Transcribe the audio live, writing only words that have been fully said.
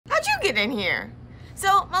quiet in here.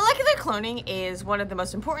 So, molecular cloning is one of the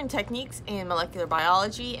most important techniques in molecular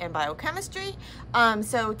biology and biochemistry.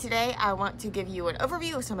 So today I want to give you an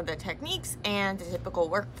overview of some of the techniques and the typical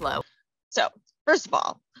workflow. So, first of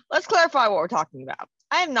all, let's clarify what we're talking about.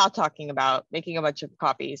 I am not talking about making a bunch of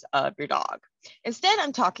copies of your dog. Instead,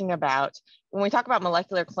 I'm talking about, when we talk about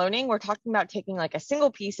molecular cloning, we're talking about taking like a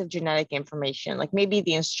single piece of genetic information, like maybe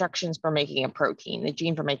the instructions for making a protein, the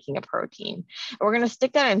gene for making a protein. And we're going to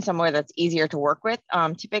stick that in somewhere that's easier to work with,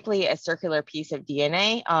 typically a circular piece of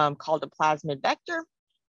DNA called a plasmid vector.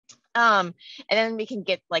 And then we can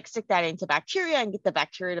stick that into bacteria and get the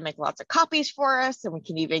bacteria to make lots of copies for us. And we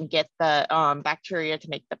can even get the bacteria to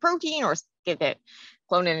make the protein or get it,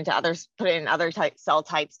 clone it into others, put it in other cell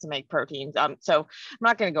types to make proteins. So I'm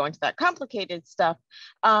not going to go into that complicated stuff.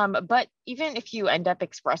 But even if you end up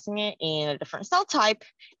expressing it in a different cell type,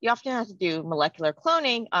 you often have to do molecular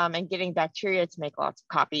cloning and getting bacteria to make lots of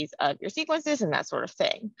copies of your sequences and that sort of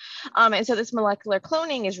thing. And so this molecular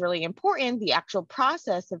cloning is really important. The actual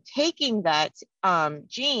process of taking that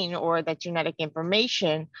gene or that genetic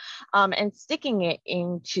information and sticking it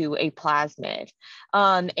into a plasmid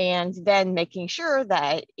and then making sure that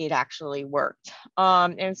it actually worked.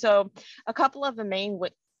 And so a couple of the main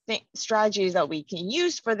strategies that we can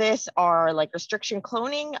use for this are like restriction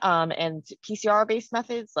cloning and PCR-based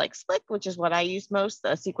methods like SPLIC, which is what I use most,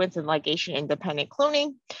 the sequence and ligation independent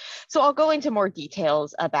cloning. So I'll go into more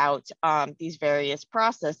details about these various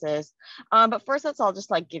processes. But first, let's all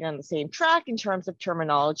just get on the same track in terms of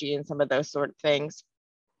terminology and some of those sort of things.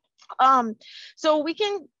 So we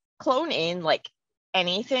can clone in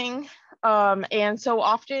anything. And so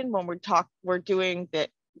often when we're doing the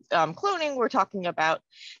cloning, we're talking about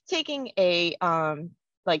taking a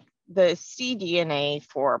the cDNA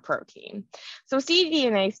for a protein. So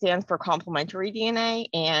cDNA stands for complementary DNA,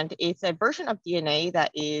 and it's a version of DNA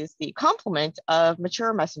that is the complement of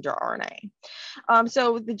mature messenger RNA.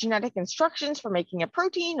 So the genetic instructions for making a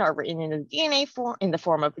protein are written in the DNA form, in the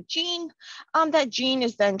form of a gene. That gene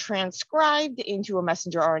is then transcribed into a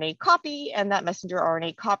messenger RNA copy, and that messenger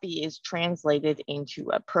RNA copy is translated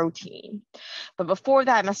into a protein. But before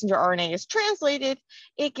that messenger RNA is translated,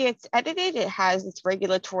 it gets edited. It has its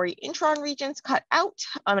regulatory intron regions cut out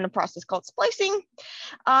in a process called splicing.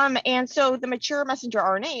 And so the mature messenger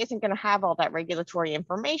RNA isn't going to have all that regulatory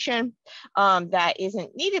information that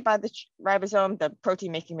isn't needed by the ribosome, the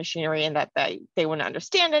protein making machinery, and that they want to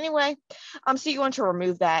understand anyway. So you want to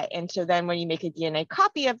remove that. And so then when you make a DNA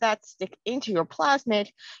copy of that, stick into your plasmid,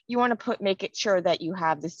 you want to make it sure that you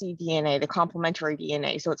have the cDNA, the complementary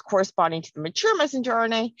DNA. So it's corresponding to the mature messenger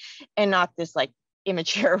RNA and not this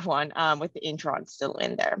immature one with the intron still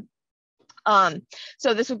in there.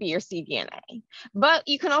 So this would be your cDNA, but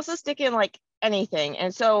you can also stick in anything.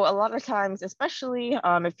 And so a lot of times, especially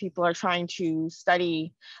if people are trying to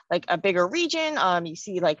study a bigger region, you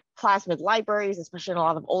see plasmid libraries, especially in a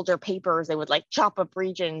lot of older papers, they would chop up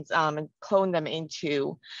regions and clone them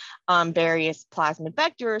into various plasmid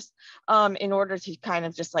vectors in order to kind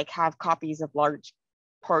of just have copies of large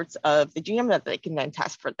parts of the genome that they can then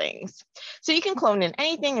test for things. So you can clone in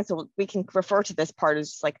anything. And so we can refer to this part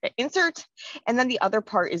as the insert. And then the other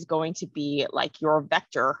part is going to be your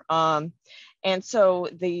vector. And so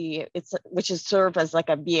which is served as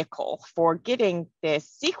a vehicle for getting this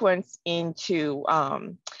sequence into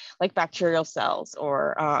bacterial cells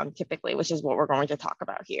or typically, which is what we're going to talk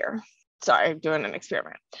about here. Sorry, I'm doing an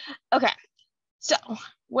experiment. Okay. So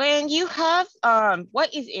when you have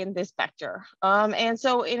what is in this vector, and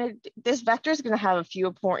so this vector is going to have a few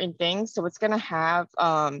important things. So it's going to have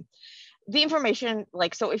the information,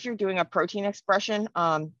 so if you're doing a protein expression,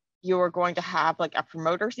 you're going to have a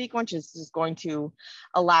promoter sequence, which is going to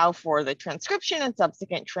allow for the transcription and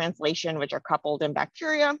subsequent translation, which are coupled in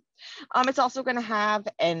bacteria. It's also going to have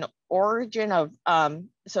an origin of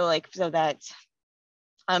so that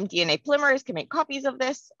DNA polymerase can make copies of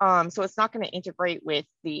this. So it's not going to integrate with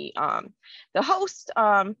the host.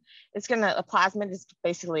 It's going to, a plasmid is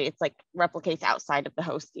basically, it's replicates outside of the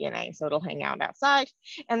host DNA. So it'll hang out outside.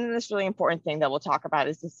 And then this really important thing that we'll talk about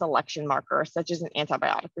is the selection marker, such as an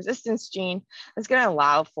antibiotic resistance gene, that's going to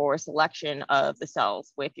allow for selection of the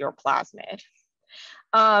cells with your plasmid.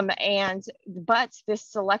 But this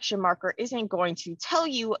selection marker isn't going to tell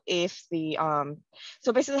you if the,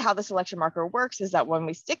 so basically how the selection marker works is that when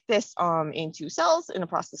we stick this into cells in a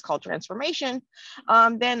process called transformation,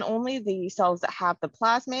 then only the cells that have the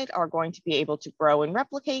plasmid are going to be able to grow and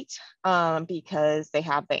replicate because they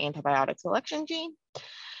have the antibiotic selection gene.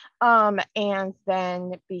 And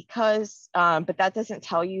then but that doesn't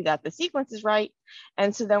tell you that the sequence is right.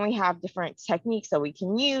 And so then we have different techniques that we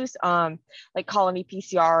can use, like colony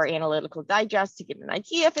PCR or analytical digest to get an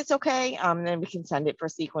idea if it's okay. Then we can send it for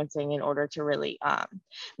sequencing in order to really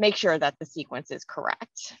make sure that the sequence is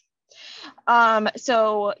correct.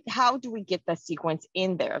 So how do we get the sequence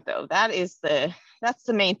in there though? That's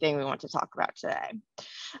the main thing we want to talk about today.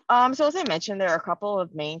 So as I mentioned, there are a couple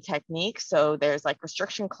of main techniques. So there's like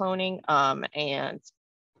restriction cloning and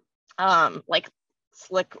like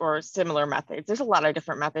slick or similar methods. There's a lot of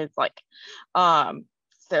different methods, like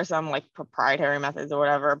there's some like proprietary methods or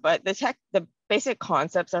whatever, but the basic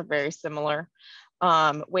concepts are very similar.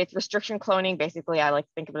 With restriction cloning, basically I like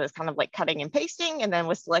to think of it as kind of like cutting and pasting, and then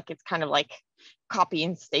with slick it's kind of like copy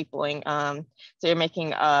and stapling. So you're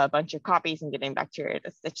making a bunch of copies and getting bacteria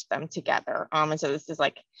to stitch them together. And so this is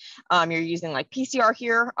like you're using like PCR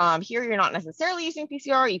here. Here you're not necessarily using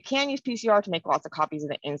PCR. You can use PCR to make lots of copies of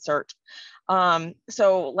the insert.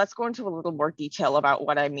 So let's go into a little more detail about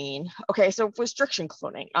what I mean. Okay, so restriction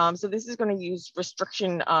cloning. So this is going to use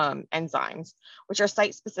restriction enzymes, which are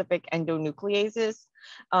site-specific endonucleases.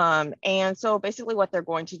 And so basically what they're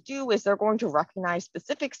going to do is they're going to recognize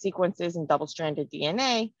specific sequences in double-stranded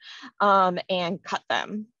DNA and cut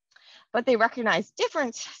them. But they recognize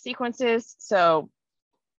different sequences. So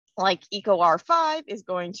like EcoR5 is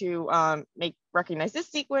going to recognize this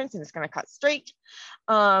sequence and it's going to cut straight.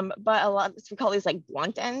 But we call these like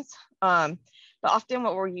blunt ends. But often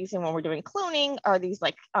what we're using when we're doing cloning are these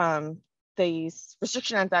like these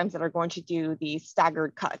restriction enzymes that are going to do these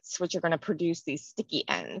staggered cuts, which are going to produce these sticky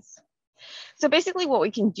ends. So basically what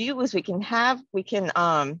we can do is often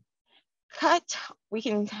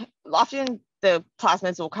the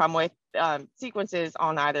plasmids will come with sequences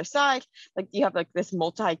on either side. Like you have like this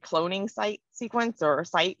multi-cloning sequence or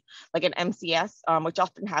site, like an MCS, which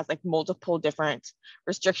often has like multiple different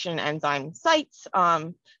restriction enzyme sites,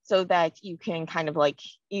 so that you can kind of like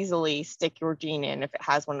easily stick your gene in if it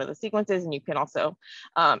has one of the sequences. And you can also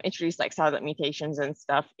introduce like silent mutations and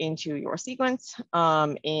stuff into your sequence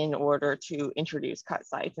in order to introduce cut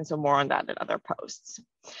sites. And so more on that in other posts.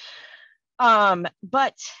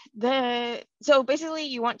 So basically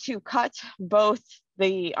you want to cut both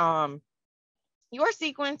the your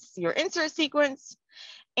sequence, your insert sequence,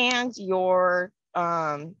 and your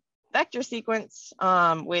vector sequence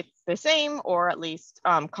with the same or at least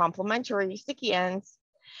complementary sticky ends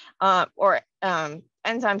or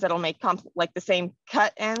enzymes that'll make like the same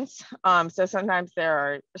cut ends. So sometimes there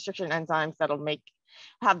are restriction enzymes that'll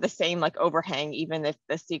have the same like overhang, even if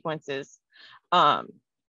the sequence is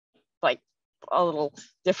like a little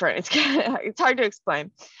different. It's hard to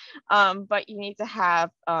explain, but you need to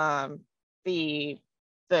have the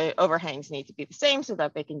overhangs need to be the same so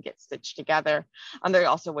that they can get stitched together. There are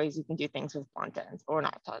also ways you can do things with blunt ends, but we're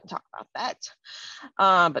not going to talk about that.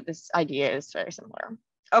 But this idea is very similar.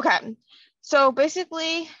 Okay, so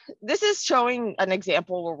basically this is showing an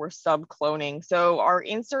example where we're sub-cloning. So our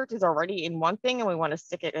insert is already in one thing and we want to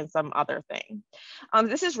stick it in some other thing.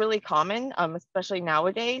 This is really common, especially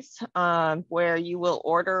nowadays, where you will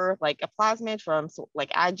order like a plasmid from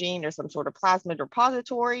like Addgene or some sort of plasmid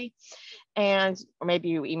repository, or maybe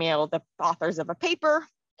you email the authors of a paper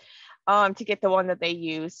to get the one that they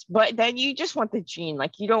use, but then you just want the gene,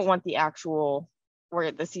 like you don't want the actual, or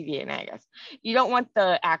the cDNA, I guess. You don't want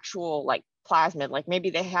the actual like plasmid, like maybe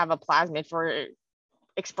they have a plasmid for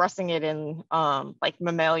expressing it in like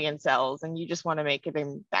mammalian cells and you just want to make it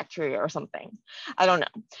in bacteria or something. I don't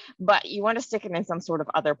know, but you want to stick it in some sort of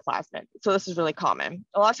other plasmid. So this is really common.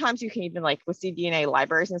 A lot of times you can even like with cDNA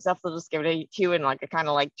libraries and stuff, they'll just give it to you in like a kind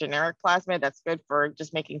of like generic plasmid that's good for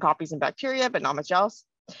just making copies in bacteria, but not much else.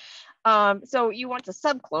 So you want to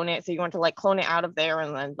subclone it. So you want to like clone it out of there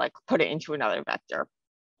and then like put it into another vector.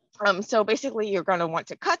 So basically you're going to want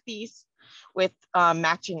to cut these with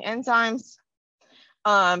matching enzymes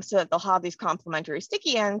so that they'll have these complementary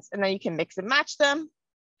sticky ends, and then you can mix and match them.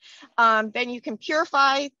 Then you can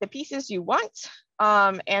purify the pieces you want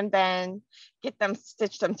and then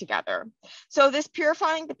stitch them together. So this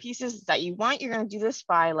purifying the pieces that you want, you're going to do this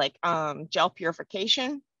by like gel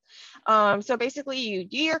purification. So basically you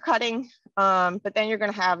do your cutting, but then you're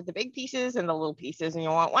going to have the big pieces and the little pieces, and you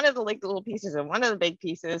want one of the little pieces and one of the big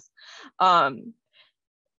pieces,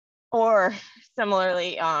 or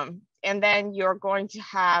similarly, and then you're going to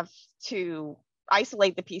have to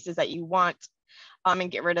isolate the pieces that you want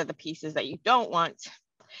and get rid of the pieces that you don't want.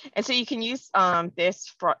 And so you can use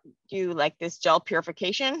this for like this gel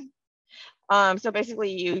purification. So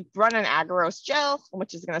basically you run an agarose gel,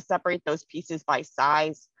 which is going to separate those pieces by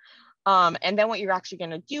size. And then what you're actually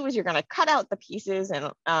going to do is you're going to cut out the pieces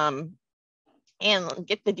and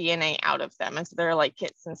get the DNA out of them. And so there are like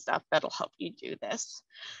kits and stuff that'll help you do this.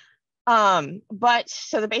 But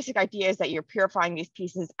so the basic idea is that you're purifying these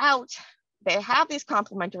pieces out. They have these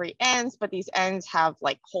complementary ends, but these ends have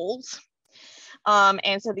like holes.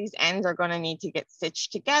 And so these ends are going to need to get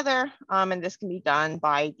stitched together. And this can be done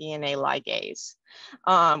by DNA ligase,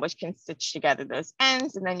 which can stitch together those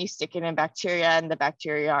ends. And then you stick it in bacteria, and the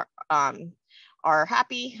bacteria are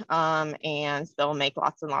happy, and they'll make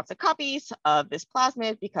lots and lots of copies of this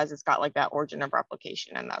plasmid because it's got like that origin of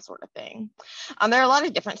replication and that sort of thing. There are a lot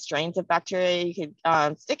of different strains of bacteria you could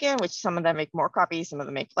stick in, which some of them make more copies, some of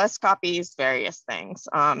them make less copies, various things.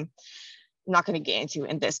 I'm not going to get into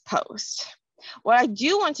in this post. What I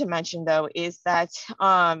do want to mention though is that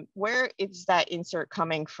where is that insert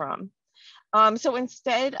coming from? So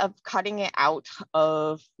instead of cutting it out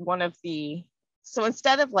of one of the, so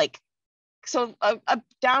instead of like, so a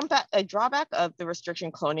drawback of the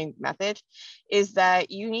restriction cloning method is that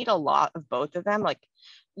you need a lot of both of them. Like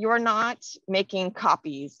you're not making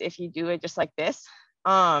copies if you do it just like this.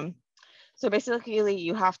 So basically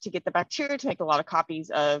you have to get the bacteria to make a lot of copies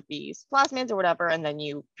of these plasmids or whatever, and then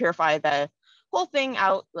you purify the whole thing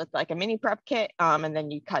out with like a mini prep kit, and then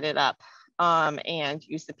you cut it up and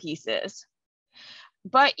use the pieces.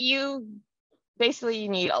 But you basically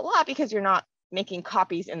need a lot because you're not making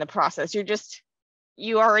copies in the process.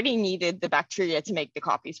 You already needed the bacteria to make the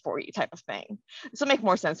copies for you type of thing. This will make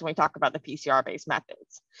more sense when we talk about the PCR-based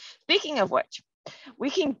methods. Speaking of which, we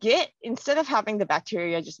can get, instead of having the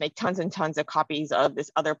bacteria just make tons and tons of copies of this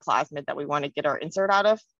other plasmid that we want to get our insert out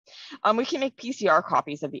of, we can make PCR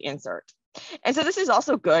copies of the insert. And so this is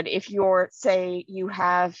also good if you're, say you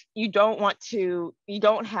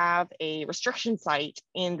don't have a restriction site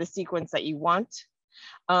in the sequence that you want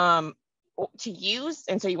to use.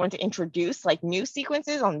 And so you want to introduce like new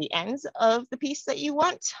sequences on the ends of the piece that you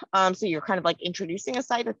want. So you're kind of like introducing a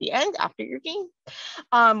site at the end after your gene.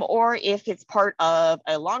 Or if it's part of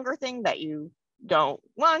a longer thing that you don't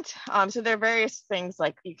want. So there are various things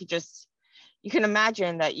like you can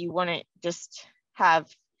imagine that you want to just have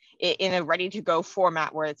it in a ready to go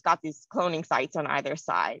format where it's got these cloning sites on either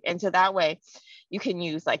side. And so that way you can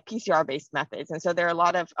use like PCR based methods. And so there are a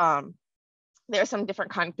lot of, there are some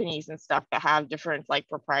different companies and stuff that have different like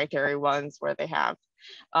proprietary ones where they have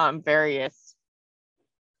various,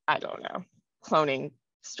 I don't know, cloning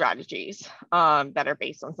strategies that are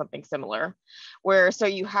based on something similar, where so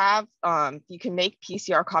you have, you can make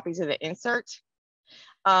PCR copies of the insert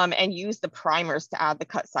and use the primers to add the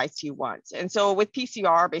cut sites you want. And so with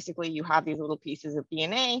PCR, basically you have these little pieces of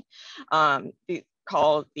DNA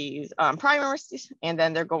called these primers, and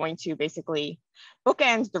then they're going to basically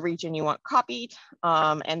bookend the region you want copied,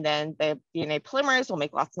 and then the DNA polymerase will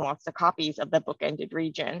make lots and lots of copies of the bookended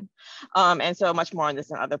region. And so much more on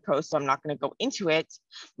this in other posts, so I'm not going to go into it,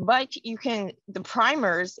 but you can, the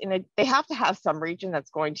primers, they have to have some region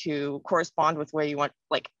that's going to correspond with where you want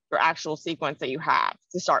like your actual sequence that you have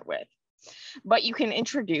to start with. But you can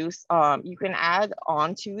introduce, you can add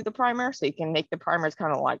on to the primer, so you can make the primers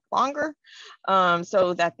kind of like longer,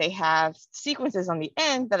 so that they have sequences on the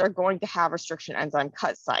end that are going to have restriction enzyme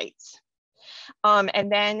cut sites.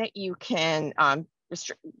 And then you can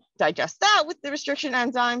digest that with the restriction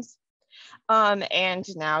enzymes, and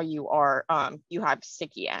now you have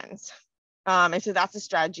sticky ends. And so that's a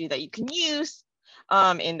strategy that you can use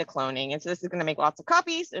in the cloning. And so this is going to make lots of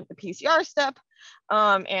copies of the PCR step,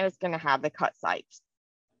 and it's going to have the cut sites.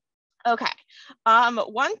 Okay,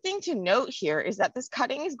 one thing to note here is that this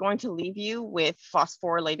cutting is going to leave you with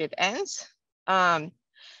phosphorylated ends.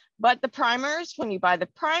 But the primers, when you buy the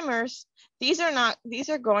primers, these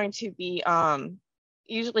are going to be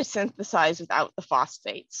usually synthesized without the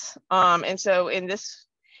phosphates. And so in this,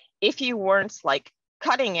 if you weren't like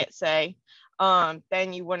cutting it, say,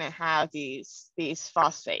 then you wouldn't have these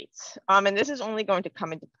phosphates. And this is only going to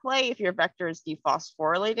come into play if your vector is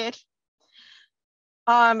dephosphorylated.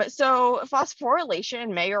 So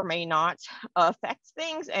phosphorylation may or may not affect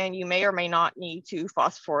things, and you may or may not need to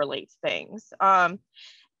phosphorylate things.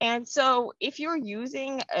 And so if you're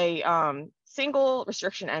using a single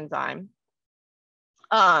restriction enzyme,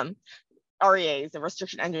 REases, a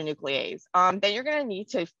restriction endonuclease, then you're going to need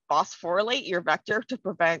to phosphorylate your vector to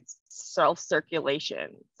prevent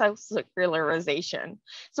self-circularization.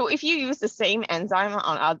 So if you use the same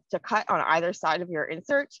enzyme to cut on either side of your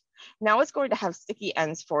insert, now it's going to have sticky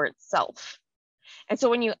ends for itself. And so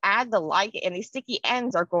when you add the ligase, and these sticky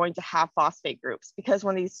ends are going to have phosphate groups, because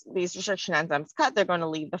when these restriction enzymes cut, they're going to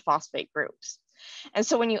leave the phosphate groups. And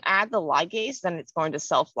so when you add the ligase, then it's going to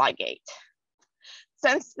self-ligate.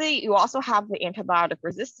 Since you also have the antibiotic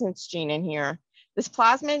resistance gene in here, this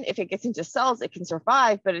plasmid, if it gets into cells, it can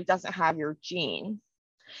survive, but it doesn't have your gene.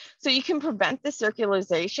 So you can prevent the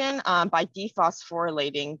circularization by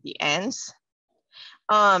dephosphorylating the ends.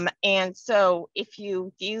 And so if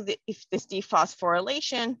you do this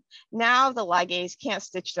dephosphorylation, now the ligase can't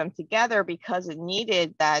stitch them together because it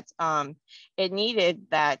needed that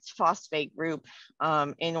phosphate group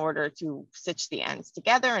in order to stitch the ends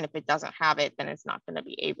together. And if it doesn't have it, then it's not going to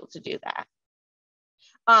be able to do that.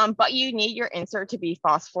 But you need your insert to be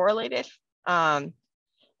phosphorylated.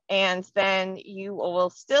 And then you will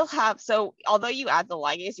still have, so although you add the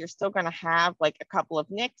ligase, you're still going to have like a couple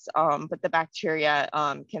of nicks, but the bacteria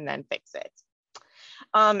can then fix it.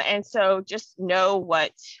 And so just know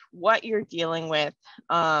what you're dealing with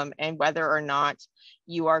and whether or not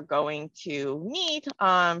you are going to need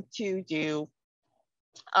to do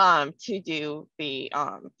the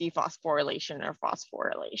dephosphorylation or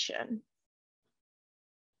phosphorylation.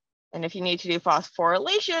 And if you need to do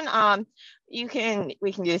phosphorylation, we can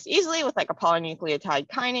do this easily with like a polynucleotide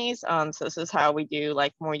kinase. So this is how we do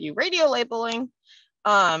like when we do radio labeling.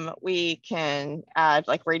 We can add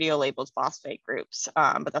like radio labeled phosphate groups,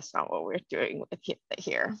 but that's not what we're doing with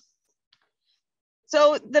here.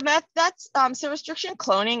 So so restriction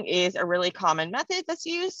cloning is a really common method that's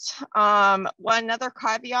used. One other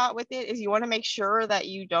caveat with it is you want to make sure that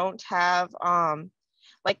you don't have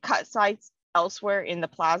like cut sites elsewhere in the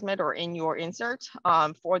plasmid or in your insert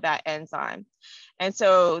for that enzyme. And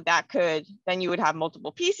so that could, then you would have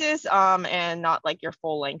multiple pieces and not like your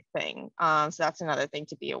full length thing. So that's another thing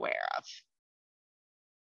to be aware of.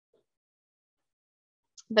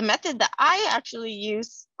 The method that I actually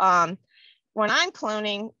use when I'm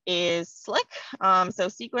cloning is SLIC, so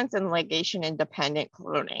sequence and ligation independent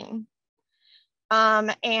cloning.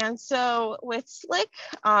 And so with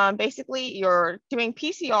SLIC, basically you're doing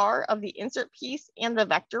PCR of the insert piece and the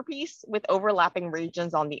vector piece with overlapping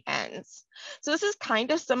regions on the ends. So this is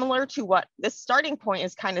kind of similar to what this starting point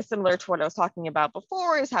is kind of similar to what I was talking about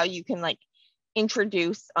before, is how you can like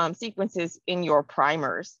introduce sequences in your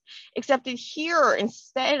primers, except in here,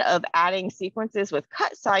 instead of adding sequences with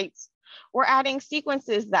cut sites, we're adding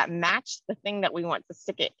sequences that match the thing that we want to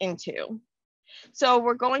stick it into. So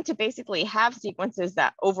we're going to basically have sequences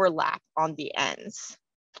that overlap on the ends.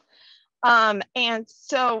 And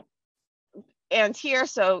here,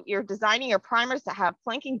 so you're designing your primers to have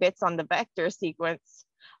flanking bits on the vector sequence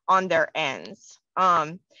on their ends.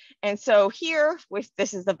 And so here,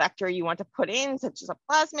 this is the vector you want to put in, such as a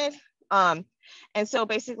plasmid. And so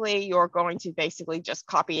basically, you're going to basically just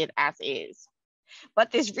copy it as is.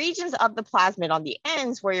 But there's regions of the plasmid on the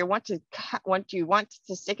ends where you want to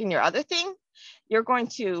stick in your other thing. You're going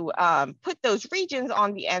to put those regions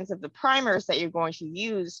on the ends of the primers that you're going to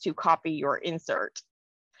use to copy your insert.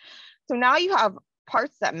 So now you have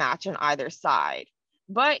parts that match on either side,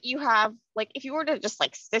 but you have like, if you were to just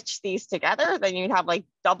like stitch these together, then you'd have like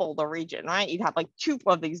double the region, right? You'd have like 2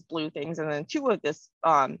 of these blue things and then 2 of this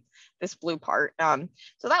this blue part.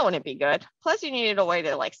 So that wouldn't be good. Plus you needed a way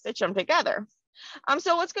to like stitch them together.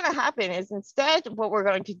 So what's going to happen is instead what we're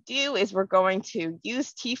going to do is we're going to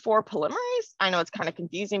use T4 polymerase. I know it's kind of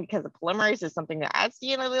confusing because the polymerase is something that adds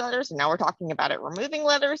DNA letters, and now we're talking about it removing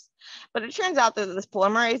letters. But it turns out that this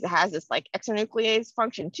polymerase has this like exonuclease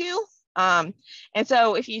function too. And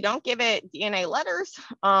so if you don't give it DNA letters,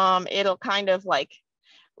 it'll kind of like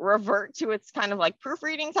revert to its kind of like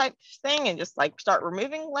proofreading type thing and just like start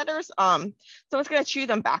removing letters. So it's going to chew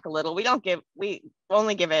them back a little. We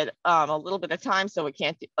only give it a little bit of time, so we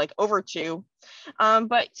can't like over chew.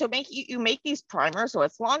 But so you make these primers so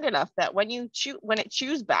it's long enough that when it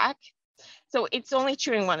chews back, so it's only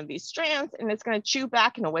chewing one of these strands, and it's going to chew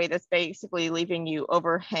back in a way that's basically leaving you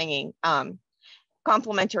overhanging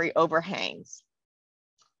complementary overhangs.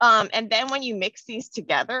 And then when you mix these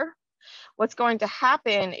together, what's going to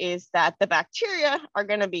happen is that the bacteria are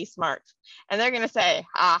going to be smart, and they're going to say,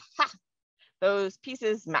 aha, those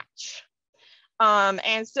pieces match.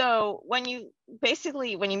 And so when you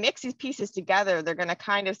mix these pieces together, they're going to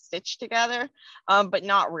kind of stitch together, but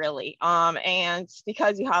not really. And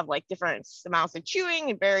because you have like different amounts of chewing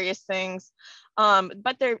and various things,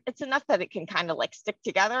 but it's enough that it can kind of like stick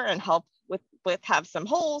together and help with have some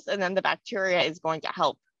holes, and then the bacteria is going to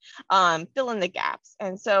help fill in the gaps.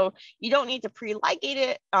 And so you don't need to pre-ligate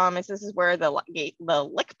it. This is where the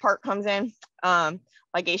lick part comes in,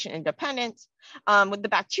 ligation independent. With the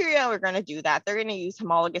bacteria, we're going to do that. They're going to use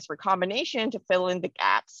homologous recombination to fill in the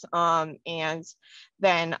gaps and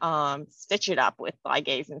then stitch it up with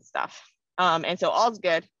ligase and stuff. And so all's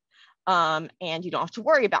good, and you don't have to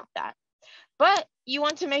worry about that. But you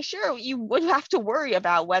want to make sure you would have to worry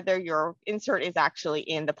about whether your insert is actually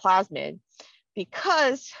in the plasmid,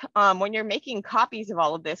 because when you're making copies of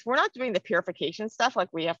all of this, we're not doing the purification stuff like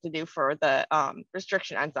we have to do for the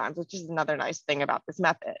restriction enzymes, which is another nice thing about this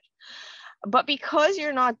method. But because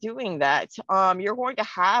you're not doing that, you're going to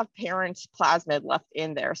have parent plasmid left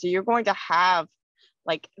in there. So you're going to have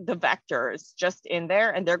like the vectors just in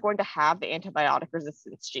there, and they're going to have the antibiotic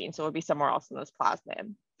resistance gene. So it would be somewhere else in this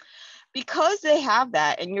plasmid. Because they have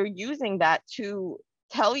that, and you're using that to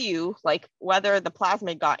tell you like whether the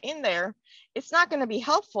plasmid got in there, it's not going to be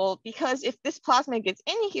helpful, because if this plasmid gets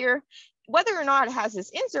in here, whether or not it has this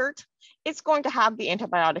insert, it's going to have the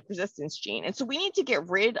antibiotic resistance gene. And so we need to get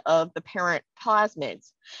rid of the parent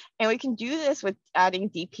plasmids. And we can do this with adding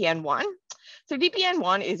DPN1. So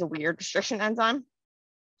DPN1 is a weird restriction enzyme.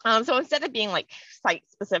 So instead of being like site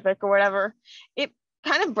specific or whatever, it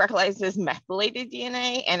kind of recognizes methylated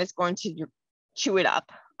DNA and it's going to chew it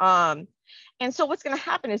up. And so what's going to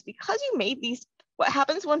happen is, because you made these, what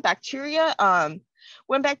happens when bacteria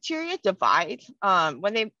divide,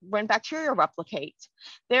 when bacteria replicate,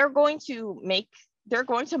 they're going to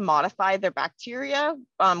modify their bacteria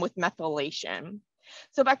with methylation.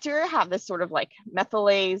 So bacteria have this sort of like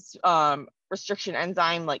methylase restriction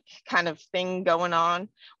enzyme like kind of thing going on,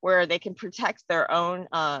 where they can protect their own,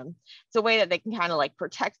 it's a way that they can kind of like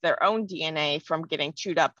protect their own DNA from getting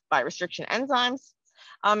chewed up by restriction enzymes.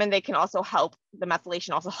 And they can also help, the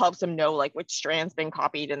methylation also helps them know like which strand's been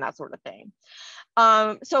copied and that sort of thing.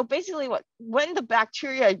 So basically when the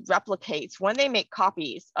bacteria replicates, when they make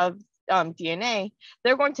copies of DNA,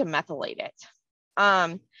 they're going to methylate it.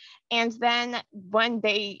 And then when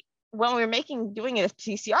we're doing it a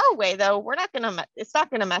PCR way, though, it's not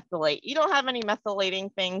gonna methylate. You don't have any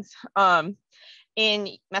methylating things in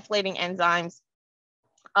methylating enzymes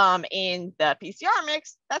in the PCR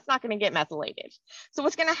mix. That's not going to get methylated. So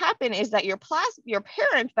what's going to happen is that your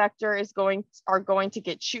parent vector are going to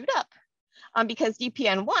get chewed up, because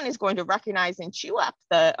DPN1 is going to recognize and chew up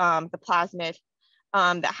the plasmid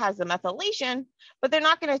that has the methylation, but they're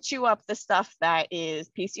not going to chew up the stuff that is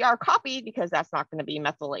PCR copied, because that's not going to be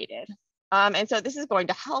methylated. And so this is going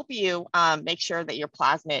to help you make sure that your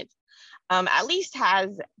plasmid at least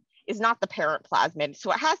is not the parent plasmid.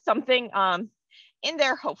 So it has something in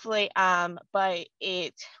there, hopefully, but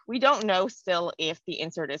we don't know still if the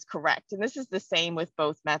insert is correct. And this is the same with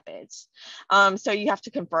both methods. So you have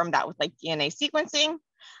to confirm that with like DNA sequencing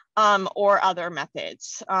or other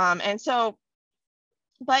methods.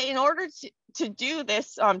 But in order to do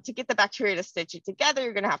this, to get the bacteria to stitch it together,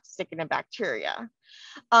 you're going to have to stick it in bacteria.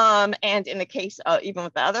 And in the case of even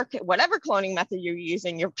with the other, whatever cloning method you're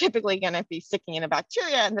using, you're typically going to be sticking in a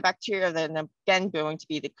bacteria, and the bacteria then again going to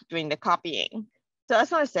be doing the copying. So I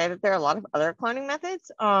just want to say that there are a lot of other cloning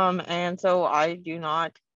methods. And so I do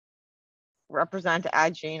not represent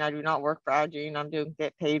Addgene. I do not work for Addgene. I'm doing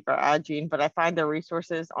get paid for Addgene, but I find their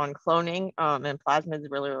resources on cloning and plasmids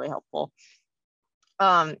really, really helpful.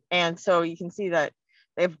 And so you can see that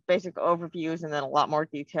they have basic overviews and then a lot more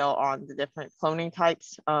detail on the different cloning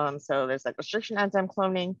types. So there's like restriction enzyme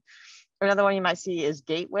cloning. Another one you might see is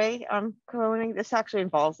gateway cloning. This actually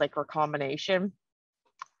involves like recombination.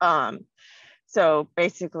 So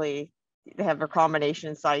basically they have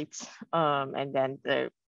recombination sites and then they're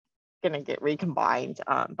going to get recombined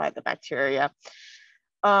by the bacteria.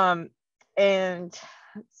 And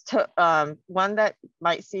one that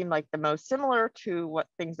might seem like the most similar to what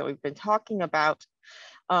things that we've been talking about.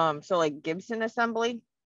 So like Gibson assembly.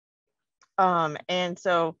 And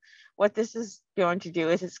so what this is going to do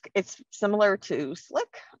is it's similar to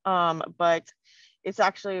SLIC, but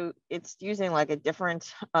it's using like a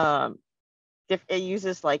different, it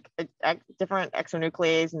uses like a different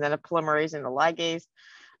exonuclease and then a polymerase and a ligase.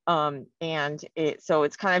 So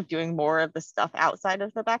it's kind of doing more of the stuff outside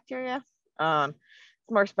of the bacteria. It's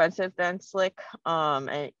more expensive than SLIC, and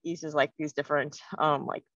it uses like these different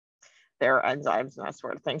like their enzymes and that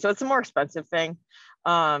sort of thing. So it's a more expensive thing.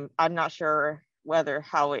 I'm not sure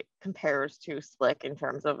how it compares to SLIC in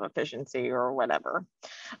terms of efficiency or whatever,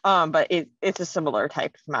 but it's a similar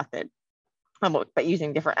type of method, but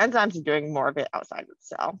using different enzymes and doing more of it outside of the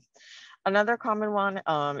cell. Another common one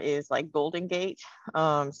is like Golden Gate.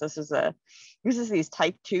 So this uses these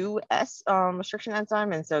type 2S restriction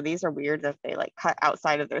enzyme. And so these are weird that they like cut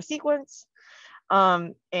outside of their sequence.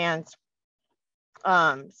 But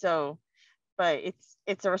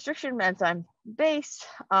it's a restriction enzyme base,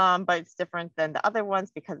 but it's different than the other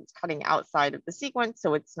ones because it's cutting outside of the sequence.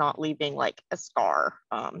 So it's not leaving like a scar.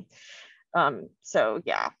 So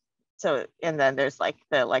yeah. so, and then there's like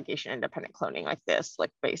the ligation independent cloning, like this,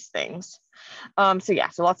 like base things. So yeah,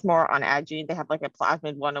 so lots more on AdGene. They have like a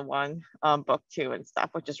Plasmid 101 book too and stuff,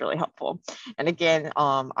 which is really helpful. And again,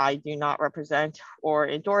 I do not represent or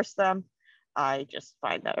endorse them. I just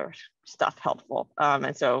find their stuff helpful.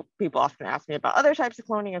 And so people often ask me about other types of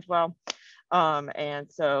cloning as well.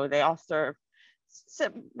 And so they all serve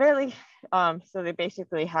really, so they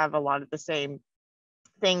basically have a lot of the same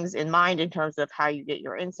things in mind in terms of how you get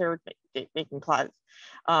your insert, making plots,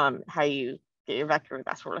 how you get your vector,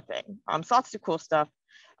 that sort of thing. So lots of cool stuff.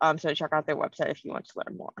 So check out their website if you want to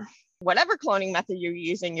learn more. Whatever cloning method you're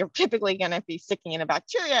using, you're typically going to be sticking in a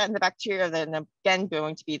bacteria, and the bacteria then again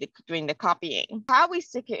going to be doing the copying. How we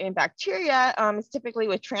stick it in bacteria is typically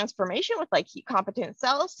with transformation with like heat competent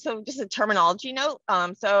cells. So just a terminology note.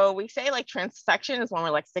 So we say like transfection is when we're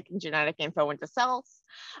like sticking genetic info into cells.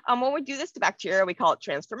 When we do this to bacteria, we call it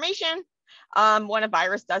transformation. When a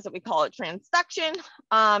virus does it, we call it transfection.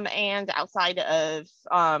 And outside of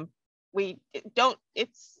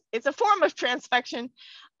it's a form of transfection,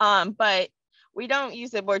 but we don't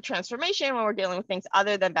use the word transformation when we're dealing with things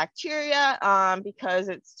other than bacteria, because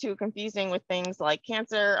it's too confusing with things like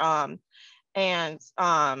cancer.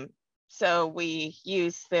 So we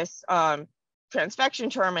use this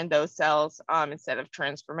transfection term in those cells instead of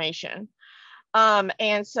transformation.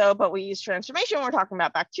 But we use transformation when we're talking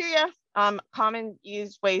about bacteria. Common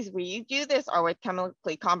used ways we do this are with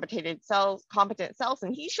chemically competent cells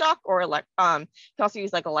and heat shock, or you can also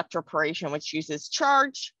use like electroporation, which uses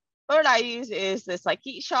charge. But what I use is this like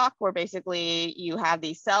heat shock, where basically you have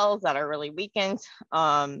these cells that are really weakened,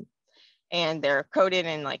 and they're coated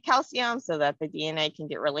in like calcium so that the DNA can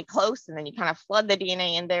get really close, and then you kind of flood the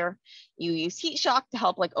DNA in there. You use heat shock to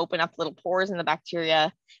help like open up little pores in the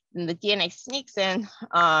bacteria, and the DNA sneaks in,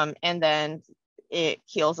 and then it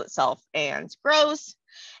heals itself and grows.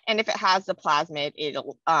 And if it has the plasmid,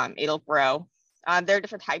 it'll grow. There are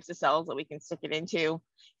different types of cells that we can stick it into.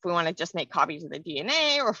 If we want to just make copies of the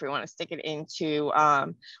DNA, or if we want to stick it into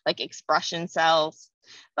like expression cells.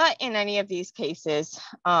 But in any of these cases,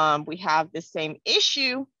 we have the same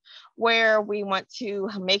issue where we want to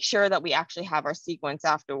make sure that we actually have our sequence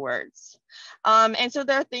afterwards. And so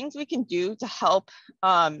there are things we can do to help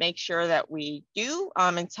make sure that we do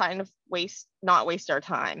and kind of not waste our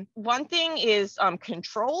time. One thing is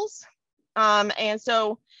controls. And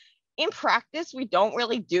so in practice, we don't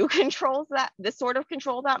really do this sort of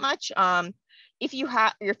control that much. If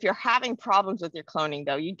you're having problems with your cloning,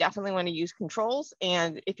 though, you definitely want to use controls.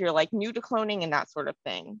 And if you're like new to cloning and that sort of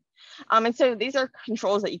thing. And so these are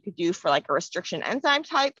controls that you could do for like a restriction enzyme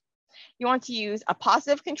type. You want to use a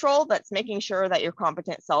positive control that's making sure that your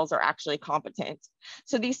competent cells are actually competent.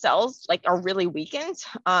 So these cells like are really weakened.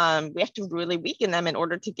 We have to really weaken them in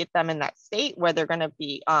order to get them in that state where they're going to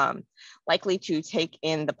be likely to take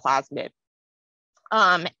in the plasmid.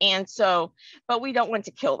 But we don't want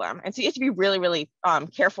to kill them. And so you have to be really, really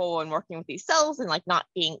careful when working with these cells, and like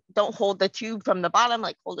don't hold the tube from the bottom,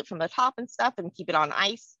 like hold it from the top and stuff, and keep it on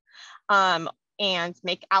ice. And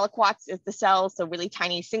make aliquots of the cells, so really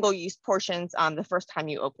tiny single-use portions the first time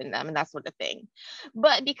you open them, and that sort of thing.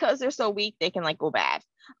 But because they're so weak, they can like go bad.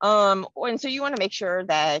 And so you want to make sure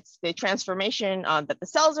that the transformation, that the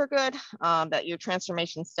cells are good, that your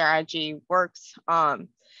transformation strategy works. And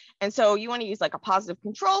so you want to use like a positive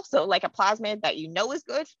control, so like a plasmid that you know is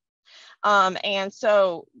good. And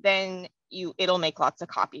so then it'll make lots of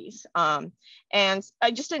copies. And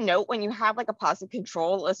just a note, when you have like a positive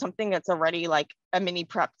control of something that's already like a mini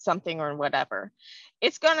prep something or whatever,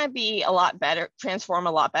 it's gonna be a lot better, transform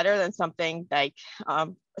a lot better than something like,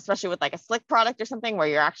 especially with like a slick product or something where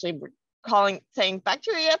you're actually saying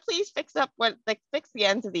bacteria, please fix the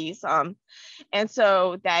ends of these. And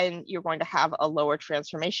so then you're going to have a lower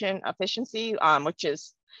transformation efficiency,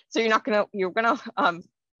 so you're gonna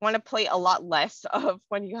want to play a lot less of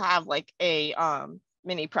when you have like a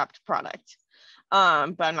mini prepped product. But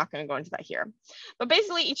I'm not going to go into that here. But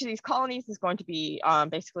basically each of these colonies is going to be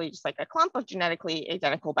basically just like a clump of genetically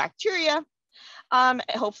identical bacteria,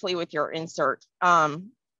 hopefully with your insert. And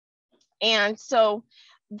so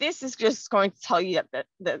this is just going to tell you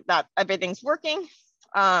that everything's working.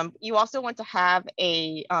 You also want to have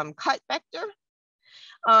a cut vector.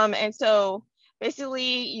 And so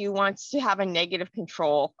basically, you want to have a negative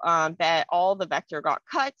control that all the vector got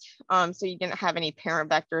cut, so you didn't have any parent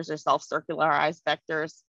vectors or self-circularized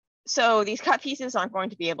vectors. So these cut pieces aren't going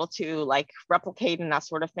to be able to like replicate and that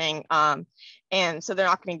sort of thing, and so they're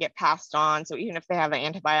not going to get passed on. So even if they have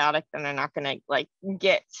an antibiotic, then they're not going to like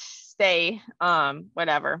stay,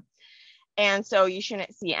 whatever. And so you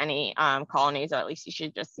shouldn't see any colonies, or at least you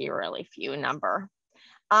should just see a really few number.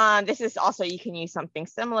 This is also, you can use something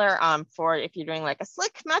similar for if you're doing like a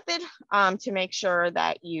slick method to make sure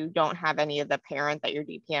that you don't have any of the parent that your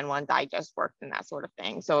DPN1 digest worked and that sort of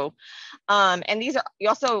thing. So, and these are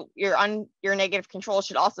also your negative control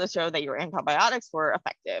should also show that your antibiotics were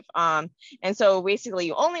effective. And so basically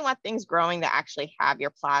you only want things growing that actually have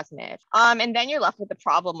your plasmid. And then you're left with the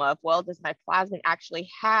problem of, well, does my plasmid actually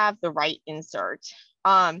have the right insert?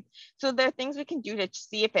 So there are things we can do to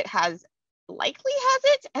see if it likely has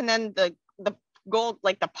it, and then the gold,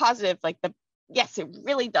 like the positive, like the yes it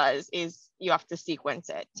really does, is you have to sequence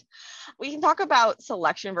it. We can talk about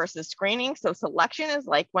selection versus screening. So selection is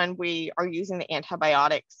like when we are using the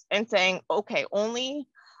antibiotics and saying, okay, only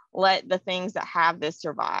let the things that have this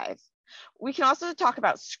survive. We can also talk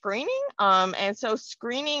about screening, and so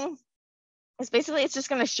screening is basically, it's just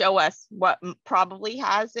going to show us what probably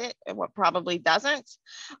has it and what probably doesn't,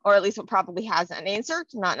 or at least what probably has an insert,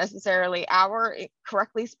 not necessarily our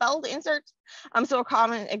correctly spelled insert. So a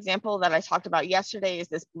common example that I talked about yesterday is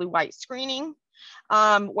this blue-white screening,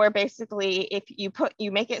 where basically if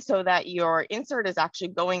you make it so that your insert is actually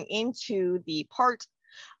going into the part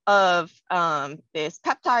of this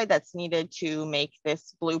peptide that's needed to make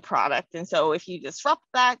this blue product. And so if you disrupt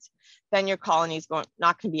that, then your colony is not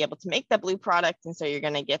going to be able to make the blue product. And so you're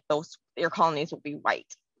going to get your colonies will be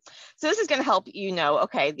white. So this is going to help you know,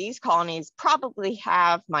 okay, these colonies probably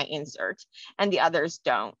have my insert and the others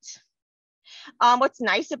don't. What's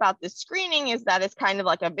nice about this screening is that it's kind of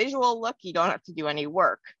like a visual look. You don't have to do any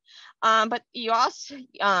work. But you also,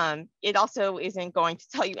 it also isn't going to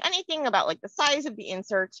tell you anything about like the size of the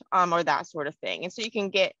insert or that sort of thing. And so you can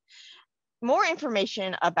get more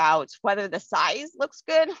information about whether the size looks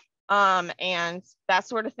good and that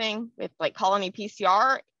sort of thing with like colony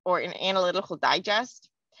PCR or an analytical digest.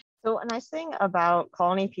 So a nice thing about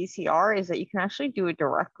colony PCR is that you can actually do it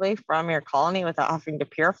directly from your colony without having to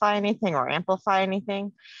purify anything or amplify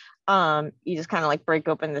anything. You just kind of like break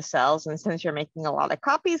open the cells, and since you're making a lot of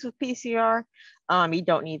copies with PCR, you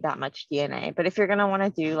don't need that much DNA. But if you're going to want to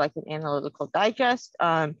do like an analytical digest,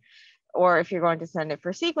 or if you're going to send it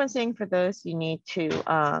for sequencing, for those, you need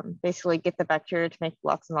to basically get the bacteria to make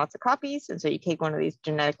lots and lots of copies. And so you take one of these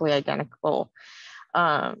genetically identical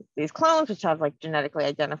these clones, which have like genetically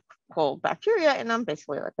identical bacteria in them,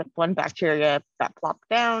 basically like one bacteria that plopped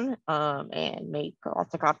down and make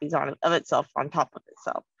lots of copies of itself on top of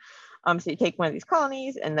itself. So you take one of these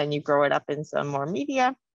colonies and then you grow it up in some more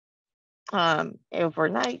media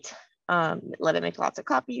overnight, let it make lots of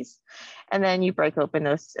copies, and then you break open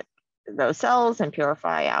those cells and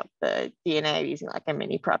purify out the DNA using like a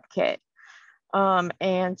mini prep kit.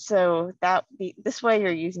 And so this way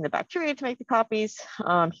you're using the bacteria to make the copies.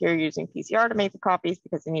 Here you're using PCR to make the copies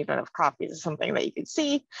because you need enough copies of something that you can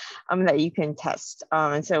see, that you can test.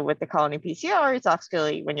 And so with the colony PCR, it's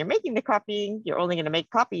actually when you're making the copy, you're only going to make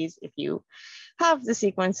copies if you have the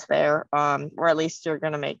sequence there, or at least you're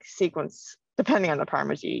going to make sequence, depending on the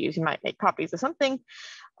parameters you use, you might make copies of something.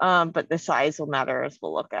 But the size will matter, as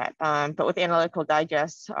we'll look at. But with analytical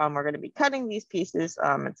digest, we're going to be cutting these pieces,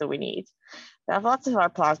 and so we need to have lots of our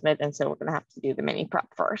plasmid, and so we're going to have to do the mini prep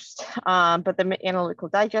first. But the analytical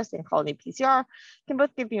digest and colony PCR can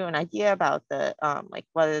both give you an idea about the like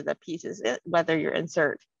whether the pieces, whether your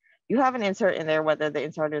insert, you have an insert in there, whether the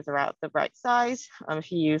insert is about the right size. If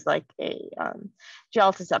you use like a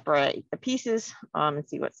gel to separate the pieces and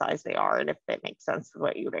see what size they are, and if it makes sense with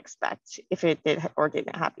what you would expect if it did or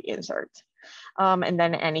didn't have the insert. And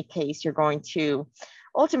then in any case, you're going to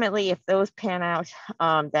ultimately, if those pan out,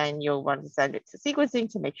 then you'll want to send it to sequencing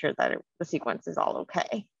to make sure that the sequence is all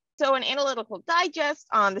okay. So an analytical digest,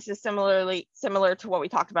 this is similar to what we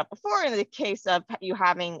talked about before in the case of you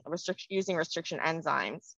having using restriction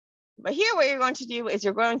enzymes. But here what you're going to do is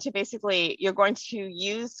you're going to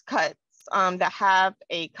use cuts that have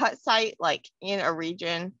a cut site like in a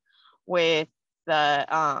region with the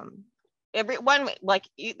there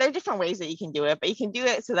are different ways that you can do it, but you can do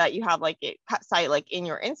it so that you have like a cut site like in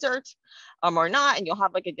your insert or not, and you'll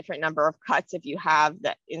have like a different number of cuts if you have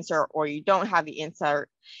the insert or you don't have the insert,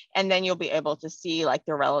 and then you'll be able to see like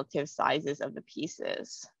the relative sizes of the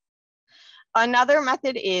pieces. Another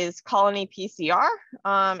method is colony PCR.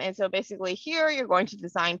 And so basically here you're going to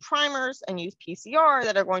design primers and use PCR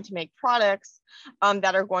that are going to make products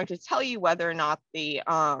that are going to tell you whether or not the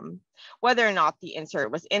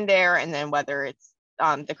insert was in there, and then whether it's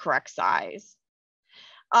the correct size.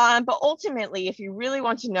 But ultimately, if you really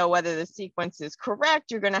want to know whether the sequence is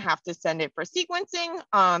correct, you're going to have to send it for sequencing.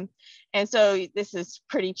 And so this is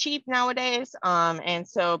pretty cheap nowadays. And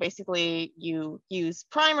so basically you use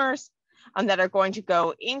primers that are going to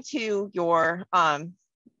go into your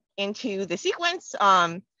into the sequence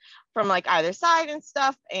from like either side and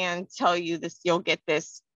stuff, and tell you this, you'll get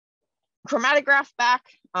this chromatograph back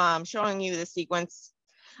showing you the sequence.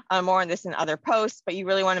 More on this in other posts, but you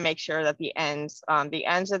really want to make sure that the ends are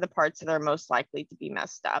the parts that are most likely to be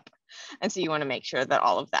messed up. And so you want to make sure that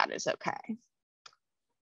all of that is okay.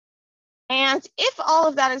 And if all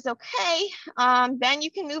of that is okay, then you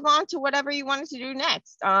can move on to whatever you wanted to do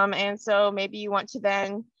next. And so maybe you want to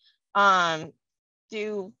then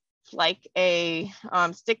do like a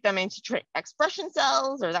stick them into expression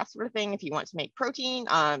cells or that sort of thing. If you want to make protein,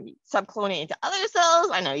 subclone it into other cells.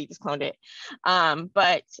 I know you just cloned it,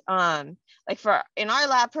 but like for in our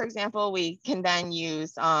lab, for example, we can then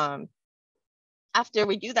use after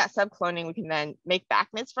we do that subcloning, we can then make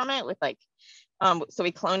backmids from it with like so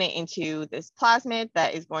we clone it into this plasmid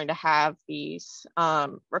that is going to have these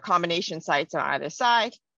recombination sites on either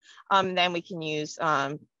side. Then we can use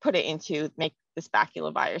put it into make this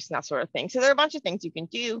baculovirus and that sort of thing. So there are a bunch of things you can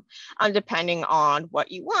do depending on what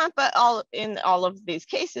you want, but in all of these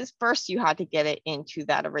cases, first you had to get it into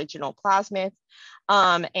that original plasmid.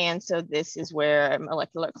 And so this is where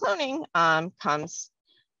molecular cloning comes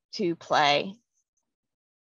to play